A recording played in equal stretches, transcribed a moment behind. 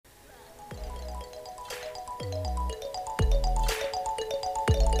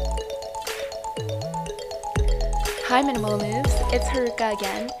Hi Minimal Moves, it's Haruka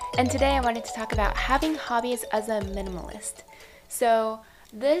again, and today I wanted to talk about having hobbies as a minimalist. So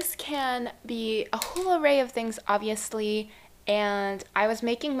this can be a whole array of things obviously, and I was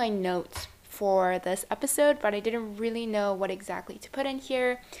making my notes for this episode, but I didn't really know what exactly to put in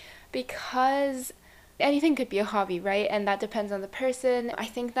here because anything could be a hobby, right? And that depends on the person. I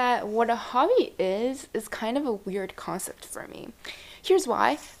think that what a hobby is kind of a weird concept for me. Here's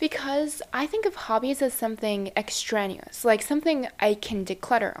why. Because I think of hobbies as something extraneous, like something I can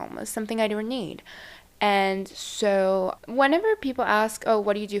declutter almost, something I don't need. And so whenever people ask, oh,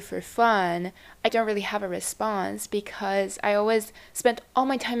 what do you do for fun? I don't really have a response because I always spent all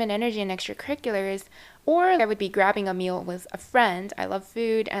my time and energy in extracurriculars, or I would be grabbing a meal with a friend. I love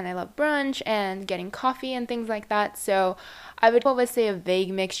food and I love brunch and getting coffee and things like that. So I would always say a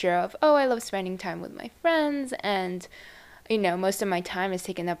vague mixture of, oh, I love spending time with my friends and most of my time is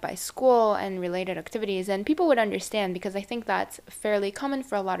taken up by school and related activities, and people would understand because I think that's fairly common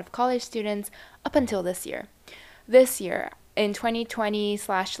for a lot of college students up until this year. This year, in 2020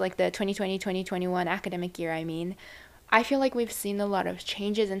 slash like the 2020-2021 academic year, I feel like we've seen a lot of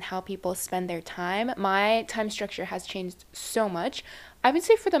changes in how people spend their time. My time structure has changed so much. I would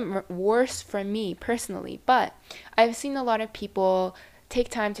say for the worse for me personally, but I've seen a lot of people take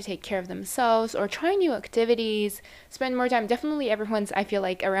time to take care of themselves or try new activities, spend more time. Definitely everyone's, I feel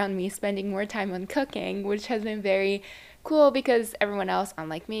like, around me spending more time on cooking, which has been very cool because everyone else,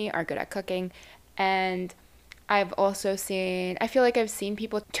 unlike me, are good at cooking. And I feel like I've seen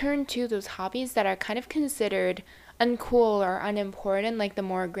people turn to those hobbies that are kind of considered uncool or unimportant, like the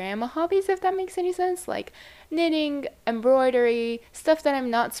more grandma hobbies, if that makes any sense, like knitting, embroidery, stuff that I'm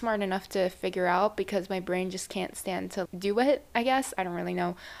not smart enough to figure out because my brain just can't stand to do it, I guess. I don't really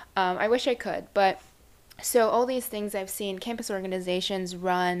know. I wish I could, but so all these things I've seen campus organizations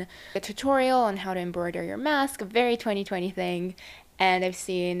run a tutorial on how to embroider your mask, a very 2020 thing. And I've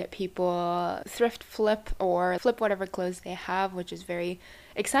seen people thrift flip or flip whatever clothes they have, which is very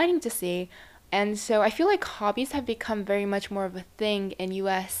exciting to see. And so I feel like hobbies have become very much more of a thing in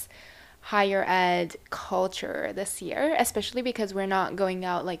US higher ed culture this year, especially because we're not going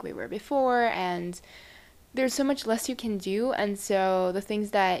out like we were before and there's so much less you can do. And so the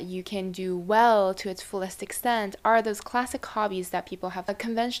things that you can do well to its fullest extent are those classic hobbies that people have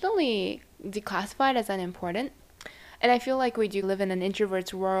conventionally declassified as unimportant. And I feel like we do live in an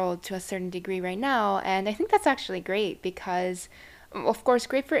introvert's world to a certain degree right now, and I think that's actually great because of course,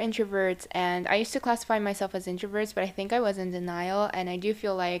 great for introverts, and I used to classify myself as introverts, but I think I was in denial, and I do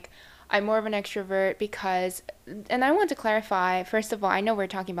feel like I'm more of an extrovert because, and I want to clarify, first of all, I know we're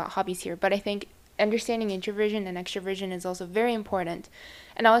talking about hobbies here, but I think understanding introversion and extroversion is also very important,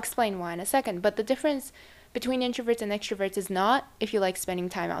 and I'll explain why in a second, but the difference between introverts and extroverts is not if you like spending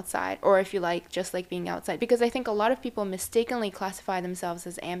time outside or if you just like being outside, because I think a lot of people mistakenly classify themselves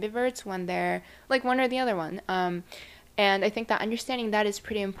as ambiverts when they're like one or the other one. And I think that understanding that is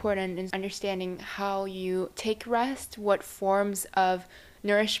pretty important in understanding how you take rest, what forms of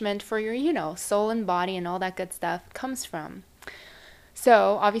nourishment for your, soul and body and all that good stuff comes from.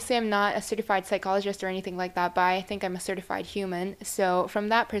 So obviously I'm not a certified psychologist or anything like that, but I think I'm a certified human. So from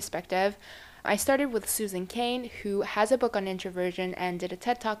that perspective, I started with Susan Cain, who has a book on introversion and did a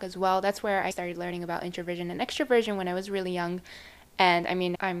TED Talk as well. That's where I started learning about introversion and extroversion when I was really young. And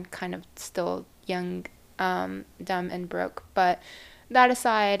I'm kind of still young, dumb and broke, but that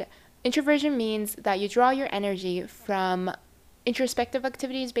aside, introversion means that you draw your energy from introspective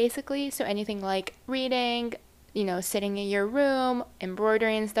activities basically, so anything like reading, sitting in your room,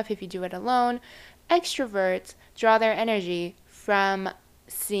 embroidery and stuff if you do it alone. Extroverts draw their energy from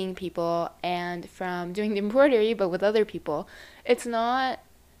seeing people and from doing the embroidery but with other people. It's not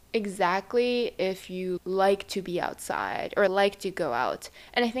exactly if you like to be outside or like to go out.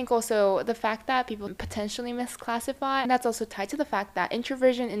 And I think also the fact that people potentially misclassify, and that's also tied to the fact that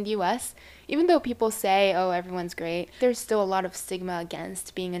introversion in the US, even though people say, oh, everyone's great, there's still a lot of stigma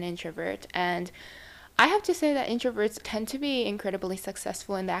against being an introvert. And I have to say that introverts tend to be incredibly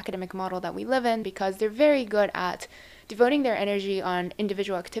successful in the academic model that we live in because they're very good at devoting their energy on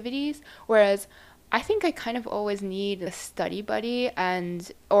individual activities, whereas I think I kind of always need a study buddy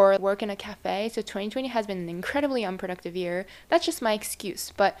or work in a cafe. So 2020 has been an incredibly unproductive year. That's just my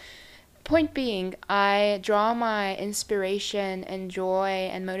excuse. But point being, I draw my inspiration and joy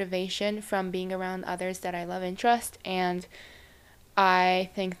and motivation from being around others that I love and trust. And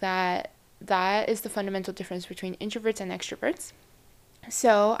I think that is the fundamental difference between introverts and extroverts.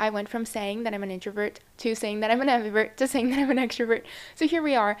 So I went from saying that I'm an introvert to saying that I'm an ambivert to saying that I'm an extrovert. So here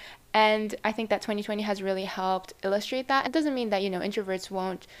we are. And I think that 2020 has really helped illustrate that. It doesn't mean that, introverts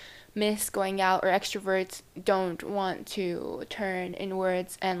won't miss going out, or extroverts don't want to turn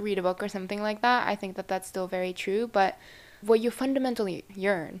inwards and read a book or something like that. I think that that's still very true, but what you fundamentally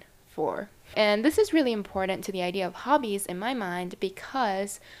yearn for. And this is really important to the idea of hobbies in my mind,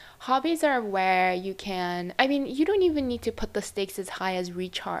 because hobbies are where you can, you don't even need to put the stakes as high as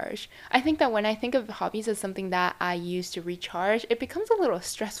recharge. I think that when I think of hobbies as something that I use to recharge, it becomes a little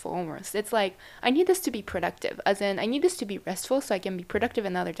stressful almost. It's like, I need this to be productive, as in, I need this to be restful so I can be productive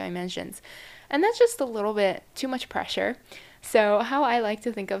in other dimensions. And that's just a little bit too much pressure. So, how I like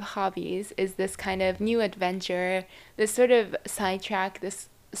to think of hobbies is this kind of new adventure, this sort of sidetrack, this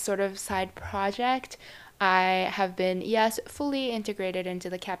sort of side project. I have been, yes, fully integrated into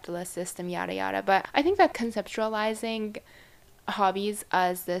the capitalist system, yada yada, but I think that conceptualizing hobbies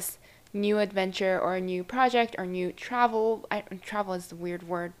as this new adventure or new project or new travel, travel is a weird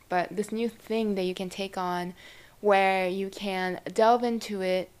word, but this new thing that you can take on where you can delve into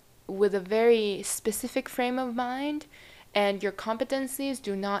it with a very specific frame of mind, and your competencies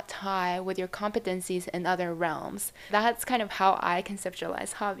do not tie with your competencies in other realms. That's kind of how I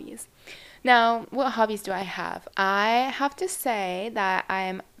conceptualize hobbies. Now, what hobbies do I have? I have to say that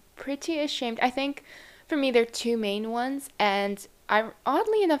I'm pretty ashamed. I think for me, there are two main ones, and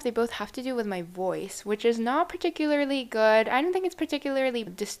oddly enough, they both have to do with my voice, which is not particularly good. I don't think it's particularly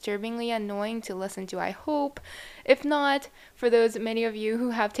disturbingly annoying to listen to, I hope. If not, for those many of you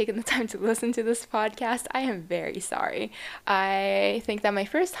who have taken the time to listen to this podcast, I am very sorry. I think that my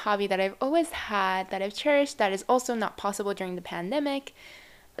first hobby that I've always had, that I've cherished, that is also not possible during the pandemic,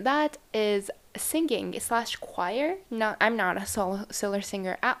 that is singing / choir. No, I'm not a solo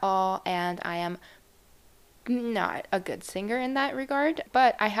singer at all, and I am not a good singer in that regard,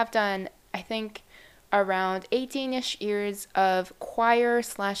 but I have done, I think, around 18-ish years of choir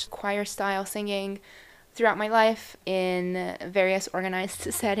 / choir style singing throughout my life in various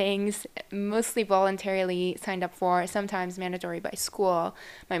organized settings, mostly voluntarily signed up for, sometimes mandatory by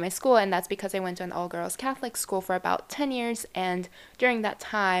my school, and that's because I went to an all-girls Catholic school for about 10 years, and during that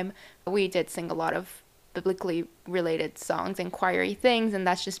time, we did sing a lot of biblically related songs and choiry things, and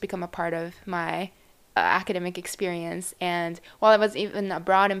that's just become a part of my academic experience. And while I was even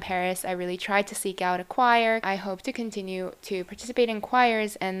abroad in Paris, I really tried to seek out a choir. I hope to continue to participate in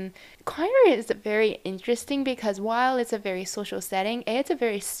choirs, and choir is very interesting because while it's a very social setting, it's a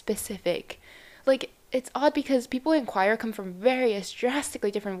very specific, it's odd because people in choir come from various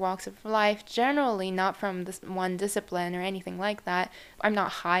drastically different walks of life, generally not from this one discipline or anything like that. I'm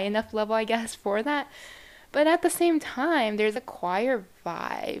not high enough level, I guess, for that. But at the same time, there's a choir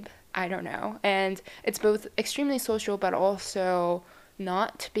vibe. I don't know. And it's both extremely social, but also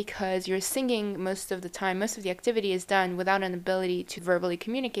not, because you're singing most of the time. Most of the activity is done without an ability to verbally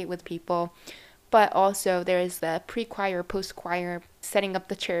communicate with people. But also there is the pre-choir, post-choir, setting up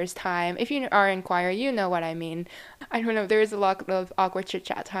the chairs time. If you are in choir, you know what I mean. I don't know, there is a lot of awkward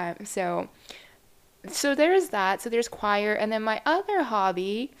chit-chat time. So there is that. So there's choir. And then my other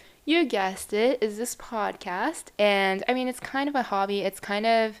hobby, you guessed it, is this podcast. And it's kind of a hobby.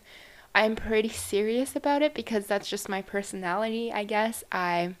 I'm pretty serious about it because that's just my personality, I guess.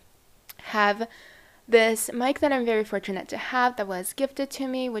 I have this mic that I'm very fortunate to have that was gifted to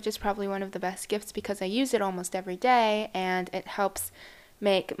me, which is probably one of the best gifts because I use it almost every day, and it helps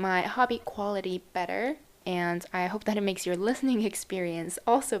make my hobby quality better, and I hope that it makes your listening experience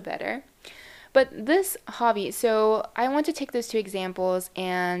also better. But this hobby, so I want to take those two examples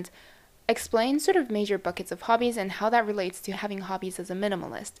and explain sort of major buckets of hobbies and how that relates to having hobbies as a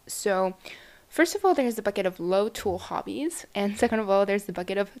minimalist. So first of all, there's the bucket of low tool hobbies, and second of all, there's the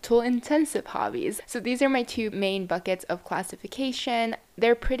bucket of tool intensive hobbies. So these are my two main buckets of classification.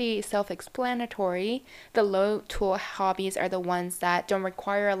 They're pretty self-explanatory. The low tool hobbies are the ones that don't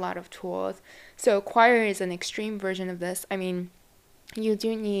require a lot of tools. So choir is an extreme version of this. You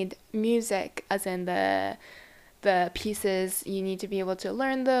do need music, as in the pieces, you need to be able to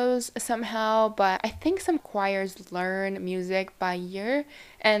learn those somehow, but I think some choirs learn music by ear,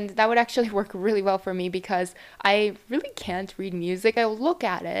 and that would actually work really well for me because I really can't read music. I will look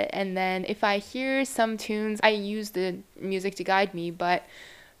at it, and then if I hear some tunes, I use the music to guide me, but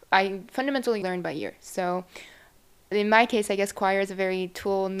I fundamentally learn by ear. So in my case, I guess choir is a very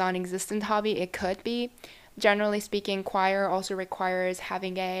tool non-existent hobby. It could be. Generally speaking, choir also requires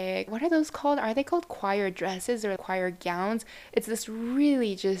having what are those called? Are they called choir dresses or choir gowns? It's this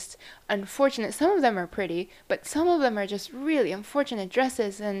really just unfortunate, some of them are pretty, but some of them are just really unfortunate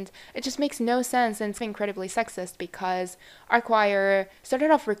dresses, and it just makes no sense, and it's incredibly sexist because our choir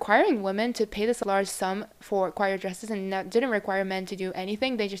started off requiring women to pay this large sum for choir dresses and didn't require men to do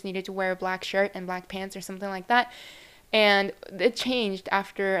anything. They just needed to wear a black shirt and black pants or something like that. And it changed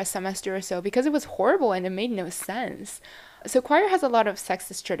after a semester or so because it was horrible and it made no sense. So choir has a lot of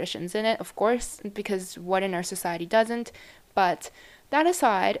sexist traditions in it, of course, because what in our society doesn't? But that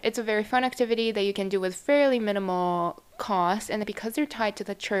aside, it's a very fun activity that you can do with fairly minimal cost, and because they're tied to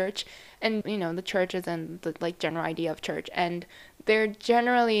the church, and the church is in the like general idea of church, and they're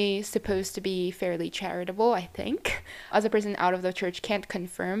generally supposed to be fairly charitable, I think. As a person out of the church, can't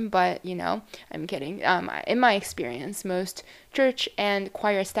confirm, but I'm kidding. In my experience, most church and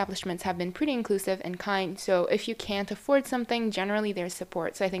choir establishments have been pretty inclusive and kind. So if you can't afford something, generally there's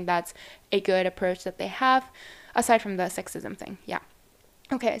support. So I think that's a good approach that they have, aside from the sexism thing. Yeah.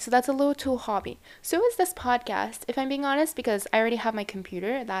 Okay, so that's a little tool hobby. So is this podcast, if I'm being honest, because I already have my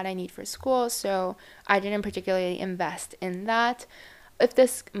computer that I need for school, so I didn't particularly invest in that. If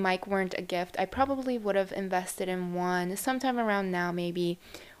this mic weren't a gift, I probably would have invested in one sometime around now, maybe,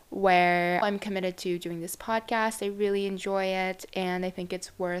 where I'm committed to doing this podcast. I really enjoy it, and I think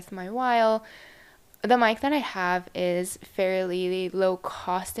it's worth my while. The mic that I have is fairly low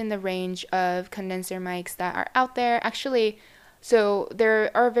cost in the range of condenser mics that are out there. Actually, so there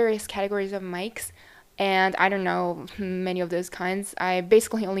are various categories of mics, and I don't know many of those kinds. I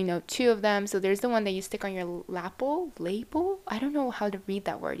basically only know two of them. So there's the one that you stick on your label? I don't know how to read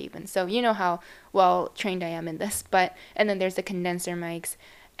that word even. So you know how well trained I am in this. And then there's the condenser mics,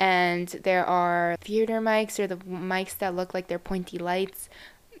 and there are theater mics, or the mics that look like they're pointy lights.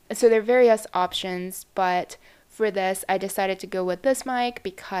 So there are various options, but for this, I decided to go with this mic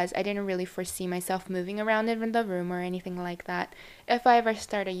because I didn't really foresee myself moving around in the room or anything like that. If I ever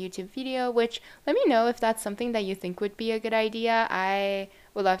start a YouTube video, which let me know if that's something that you think would be a good idea. I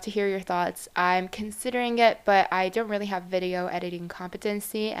would love to hear your thoughts. I'm considering it, but I don't really have video editing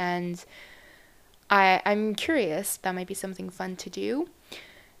competency, and I'm curious. That might be something fun to do.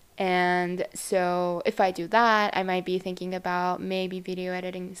 And so if I do that, I might be thinking about maybe video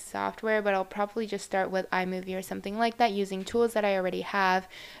editing software, but I'll probably just start with iMovie or something like that, using tools that I already have.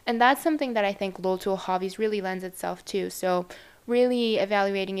 And that's something that I think Low Tool Hobbies really lends itself to. So really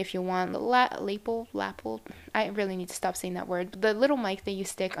evaluating if you want lapel, I really need to stop saying that word, the little mic that you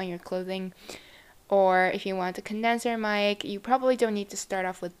stick on your clothing, or if you want a condenser mic. You probably don't need to start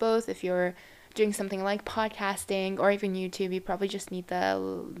off with both. If you're doing something like podcasting or even YouTube, you probably just need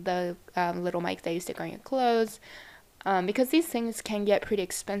the little mic that you stick on your clothes, because these things can get pretty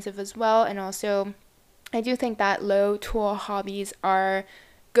expensive as well. And also, I do think that low tool hobbies are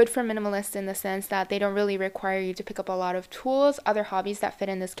good for minimalists in the sense that they don't really require you to pick up a lot of tools. Other hobbies that fit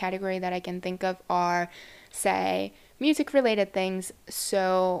in this category that I can think of are, say, music related things.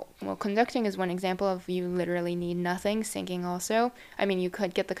 So, conducting is one example of you literally need nothing. Singing also. I mean, you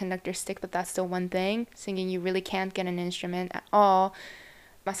could get the conductor stick, but that's still one thing. Singing, you really can't get an instrument at all,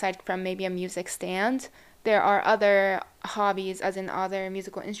 aside from maybe a music stand. There are other hobbies, as in other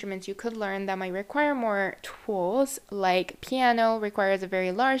musical instruments you could learn that might require more tools, like piano requires a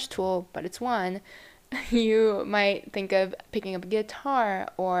very large tool, but it's one. You might think of picking up a guitar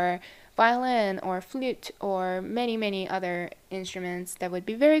or violin or flute or many, many other instruments that would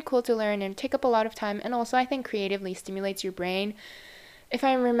be very cool to learn and take up a lot of time, and also I think creatively stimulates your brain. If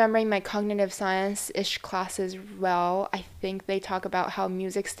I'm remembering my cognitive science-ish classes well, I think they talk about how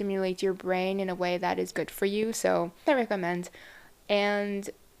music stimulates your brain in a way that is good for you, so I recommend. And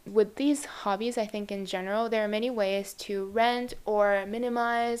with these hobbies, I think in general, there are many ways to rent or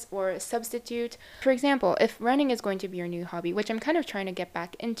minimize or substitute. For example, if running is going to be your new hobby, which I'm kind of trying to get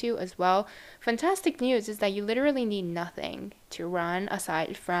back into as well, fantastic news is that you literally need nothing to run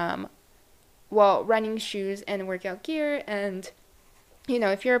aside from, running shoes and workout gear. And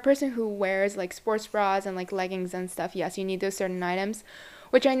if you're a person who wears like sports bras and like leggings and stuff, yes, you need those certain items,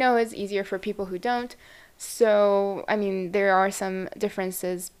 which I know is easier for people who don't. So, I mean, there are some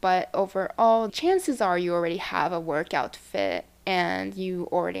differences, but overall, chances are you already have a workout fit and you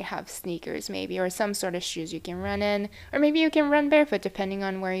already have sneakers maybe, or some sort of shoes you can run in, or maybe you can run barefoot depending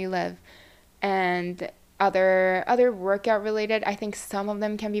on where you live. And other workout related, I think some of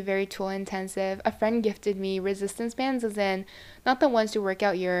them can be very tool intensive. A friend gifted me resistance bands, as in not the ones to work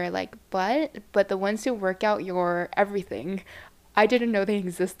out your like butt, but the ones to work out your everything. I didn't know they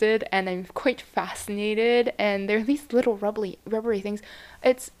existed, and I'm quite fascinated, and they're these little rubbery things.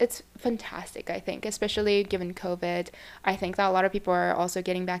 It's fantastic, I think, especially given COVID. I think that a lot of people are also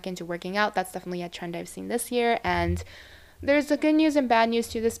getting back into working out. That's definitely a trend I've seen this year, and there's the good news and bad news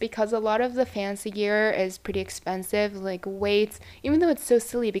to this, because a lot of the fancy gear is pretty expensive, like weights, even though it's so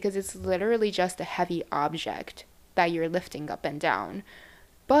silly because it's literally just a heavy object that you're lifting up and down.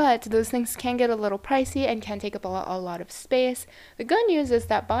 but those things can get a little pricey and can take up a lot of space. The good news is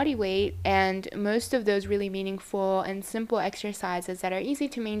that body weight and most of those really meaningful and simple exercises that are easy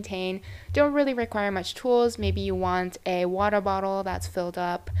to maintain don't really require much tools. Maybe you want a water bottle that's filled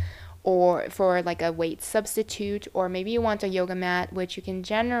up, or for like a weight substitute, or maybe you want a yoga mat, which you can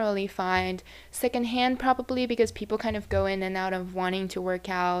generally find secondhand, probably because people kind of go in and out of wanting to work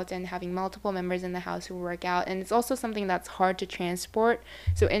out and having multiple members in the house who work out, and it's also something that's hard to transport.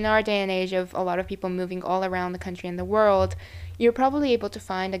 So in our day and age of a lot of people moving all around the country and the world, you're probably able to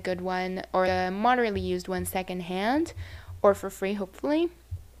find a good one or a moderately used one secondhand or for free, hopefully.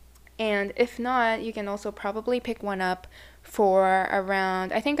 And if not, you can also probably pick one up for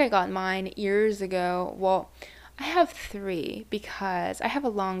around, I think I got mine years ago. Well, I have 3 because I have a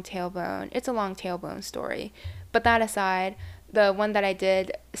long tailbone. It's a long tailbone story. But that aside, the one that I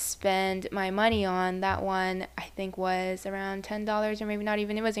did spend my money on, that one I think was around $10 or maybe not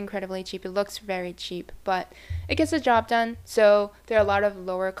even. It was incredibly cheap. It looks very cheap, but it gets the job done. So there are a lot of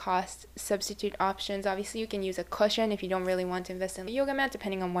lower cost substitute options. Obviously, you can use a cushion if you don't really want to invest in a yoga mat,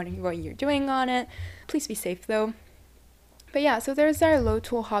 depending on what you're doing on it. Please be safe though. But yeah, so there's our low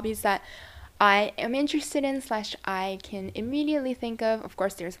tool hobbies that I am interested in / I can immediately think of. Of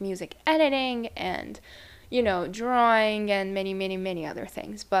course, there's music editing and drawing and many other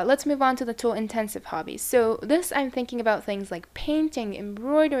things. But let's move on to the tool intensive hobbies. So this, I'm thinking about things like painting,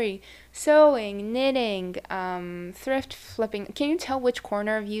 embroidery, sewing, knitting, thrift flipping. Can you tell which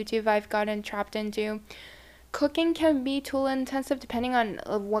corner of YouTube I've gotten trapped into? Cooking can be tool intensive depending on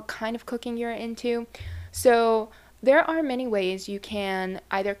what kind of cooking you're into. So there are many ways you can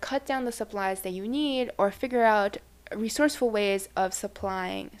either cut down the supplies that you need or figure out resourceful ways of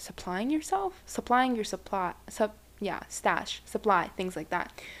supplying your supply, things like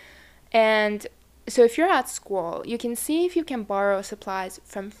that. And so if you're at school, you can see if you can borrow supplies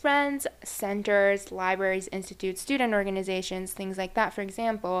from friends, centers, libraries, institutes, student organizations, things like that. For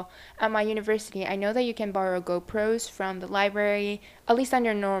example, at my university, I know that you can borrow GoPros from the library, at least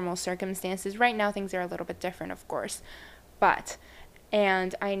under normal circumstances. Right now, things are a little bit different, of course.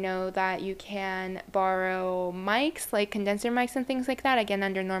 And I know that you can borrow mics, like condenser mics and things like that, again,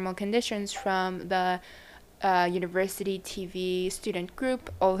 under normal conditions from the university TV student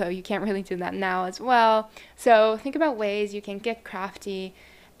group, although you can't really do that now as well. So think about ways you can get crafty,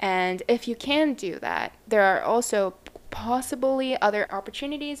 and if you can do that, there are also possibly other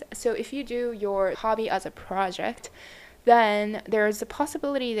opportunities. So if you do your hobby as a project, then there's a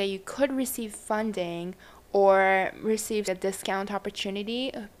possibility that you could receive funding or receive a discount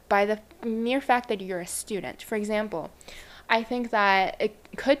opportunity by the mere fact that you're a student. For example, I think that it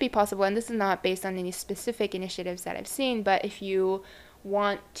could be possible, and this is not based on any specific initiatives that I've seen, but if you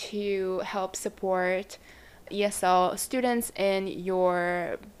want to help support ESL students in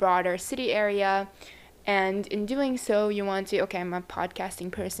your broader city area, and in doing so, you want to, I'm a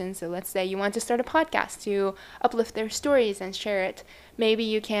podcasting person, so let's say you want to start a podcast to uplift their stories and share it. Maybe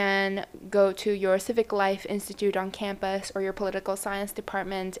you can go to your civic life institute on campus or your political science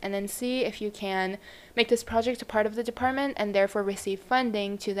department and then see if you can make this project a part of the department and therefore receive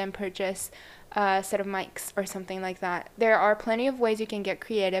funding to then purchase a set of mics or something like that. There are plenty of ways you can get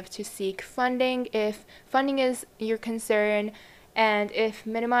creative to seek funding if funding is your concern. And if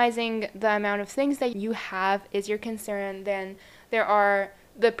minimizing the amount of things that you have is your concern, then there are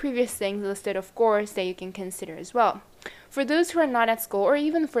the previous things listed, of course, that you can consider as well. For those who are not at school, or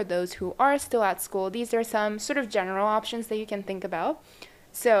even for those who are still at school, these are some sort of general options that you can think about.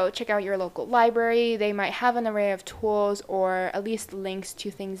 So check out your local library. They might have an array of tools or at least links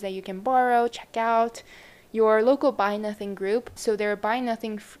to things that you can borrow. Check out your local Buy Nothing group. So there are Buy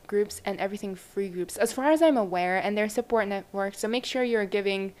Nothing groups and Everything Free groups, as far as I'm aware, and their support network. So make sure you're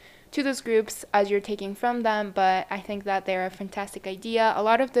giving to those groups as you're taking from them, but I think that they're a fantastic idea. A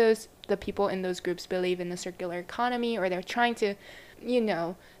lot of the people in those groups believe in the circular economy, or they're trying to,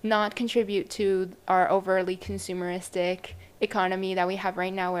 not contribute to our overly consumeristic economy that we have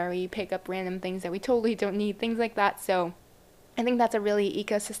right now, where we pick up random things that we totally don't need, things like that. So I think that's a really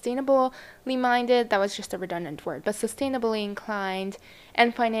eco-sustainably minded, that was just a redundant word, but sustainably inclined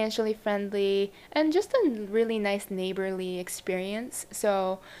and financially friendly and just a really nice neighborly experience.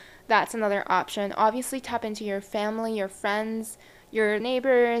 So that's another option. Obviously, tap into your family, your friends, your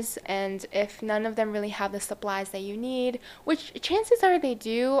neighbors, and if none of them really have the supplies that you need, which chances are they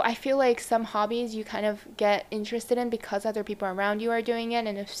do, I feel like some hobbies you kind of get interested in because other people around you are doing it,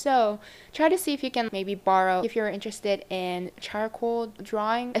 and if so, try to see if you can maybe borrow. If you're interested in charcoal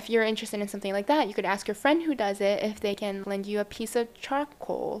drawing, if you're interested in something like that, you could ask your friend who does it if they can lend you a piece of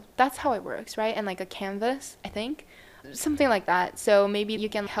charcoal. That's how it works, right? And like a canvas, I think. something like that. So maybe you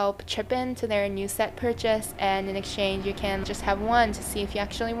can help chip in to their new set purchase, and in exchange you can just have one to see if you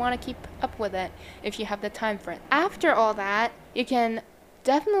actually want to keep up with it, if you have the time for it. After all that, you can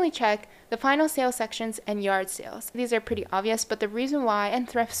definitely check the final sale sections and yard sales. These are pretty obvious, but the reason why, and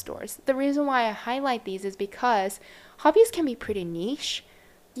thrift stores, the reason why I highlight these is because hobbies can be pretty niche.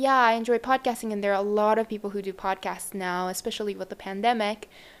 Yeah, I enjoy podcasting, and there are a lot of people who do podcasts now, especially with the pandemic,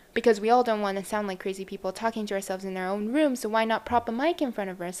 because we all don't want to sound like crazy people talking to ourselves in our own room, so why not prop a mic in front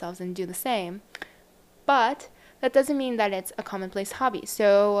of ourselves and do the same? But that doesn't mean that it's a commonplace hobby.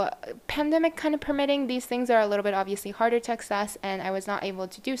 So pandemic kind of permitting, these things are a little bit obviously harder to access, and I was not able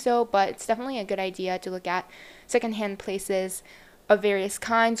to do so, but it's definitely a good idea to look at secondhand places of various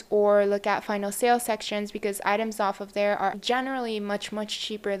kinds, or look at final sale sections, because items off of there are generally much, much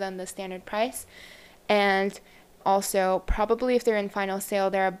cheaper than the standard price. And also, probably if they're in final sale,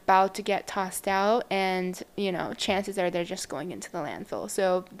 they're about to get tossed out, and chances are they're just going into the landfill.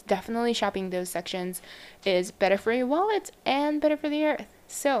 So definitely shopping those sections is better for your wallet and better for the earth.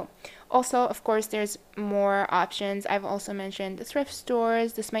 So also, of course, there's more options. I've also mentioned the thrift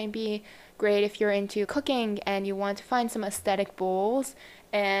stores. This might be great if you're into cooking and you want to find some aesthetic bowls,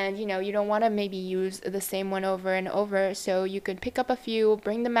 and you don't want to maybe use the same one over and over, so you could pick up a few,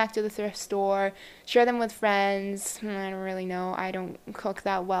 bring them back to the thrift store, share them with friends. I don't really know, I don't cook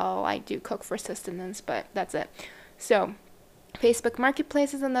that well. I do cook for sustenance, but that's it. So Facebook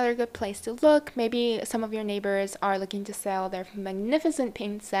Marketplace is another good place to look. Maybe some of your neighbors are looking to sell their magnificent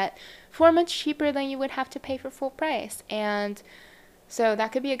paint set for much cheaper than you would have to pay for full price, and so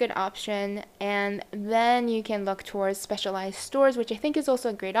that could be a good option. And then you can look towards specialized stores, which I think is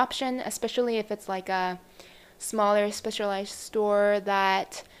also a great option, especially if it's like a smaller specialized store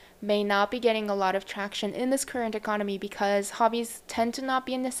that may not be getting a lot of traction in this current economy, because hobbies tend to not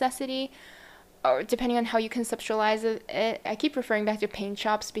be a necessity, or depending on how you conceptualize it. I keep referring back to paint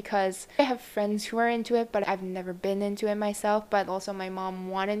shops because I have friends who are into it, but I've never been into it myself. But also my mom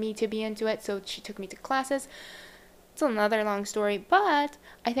wanted me to be into it, so she took me to classes. It's another long story, but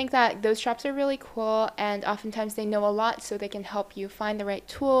I think that those shops are really cool, and oftentimes they know a lot, so they can help you find the right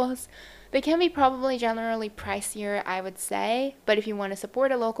tools. They can be probably generally pricier, I would say, but if you want to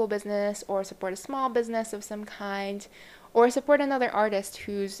support a local business, or support a small business of some kind, or support another artist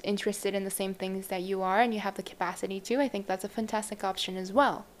who's interested in the same things that you are and you have the capacity to, I think that's a fantastic option as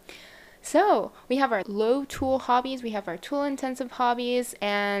well. So we have our low tool hobbies, we have our tool intensive hobbies,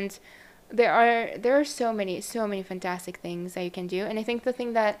 and there are so many fantastic things that you can do. And I think the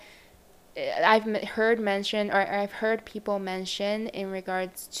thing that I've heard people mention in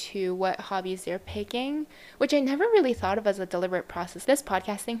regards to what hobbies they're picking, which I never really thought of as a deliberate process. This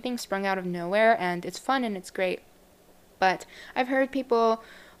podcasting thing sprung out of nowhere, and it's fun and it's great. But I've heard people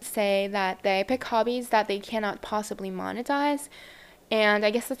say that they pick hobbies that they cannot possibly monetize, and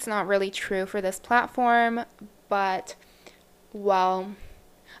I guess that's not really true for this platform, but well,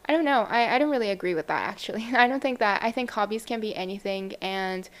 I don't know. I don't really agree with that, actually. I think hobbies can be anything,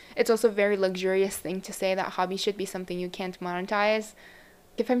 and it's also a very luxurious thing to say that hobbies should be something you can't monetize.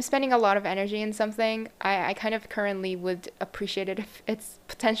 If I'm spending a lot of energy in something, I kind of currently would appreciate it if it's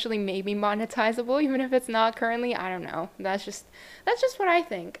potentially maybe monetizable, even if it's not currently. I don't know. That's just what I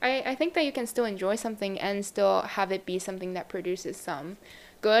think. I think that you can still enjoy something and still have it be something that produces some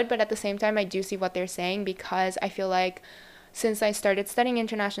good, but at the same time, I do see what they're saying, because I feel like since I started studying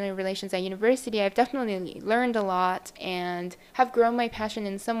international relations at university, I've definitely learned a lot and have grown my passion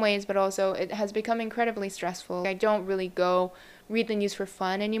in some ways, but also it has become incredibly stressful. I don't really go read the news for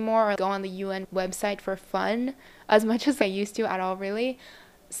fun anymore, or go on the UN website for fun as much as I used to at all, really.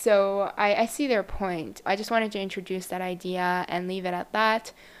 So I see their point. I just wanted to introduce that idea and leave it at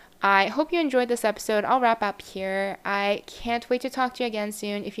that. I hope you enjoyed this episode. I'll wrap up here. I can't wait to talk to you again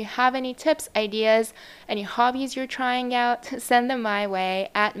soon. If you have any tips, ideas, any hobbies you're trying out, send them my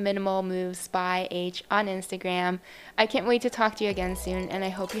way at Minimal Moves by H on Instagram. I can't wait to talk to you again soon, and I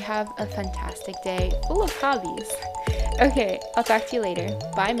hope you have a fantastic day full of hobbies. Okay, I'll talk to you later.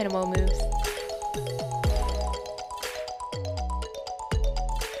 Bye, Minimal Moves.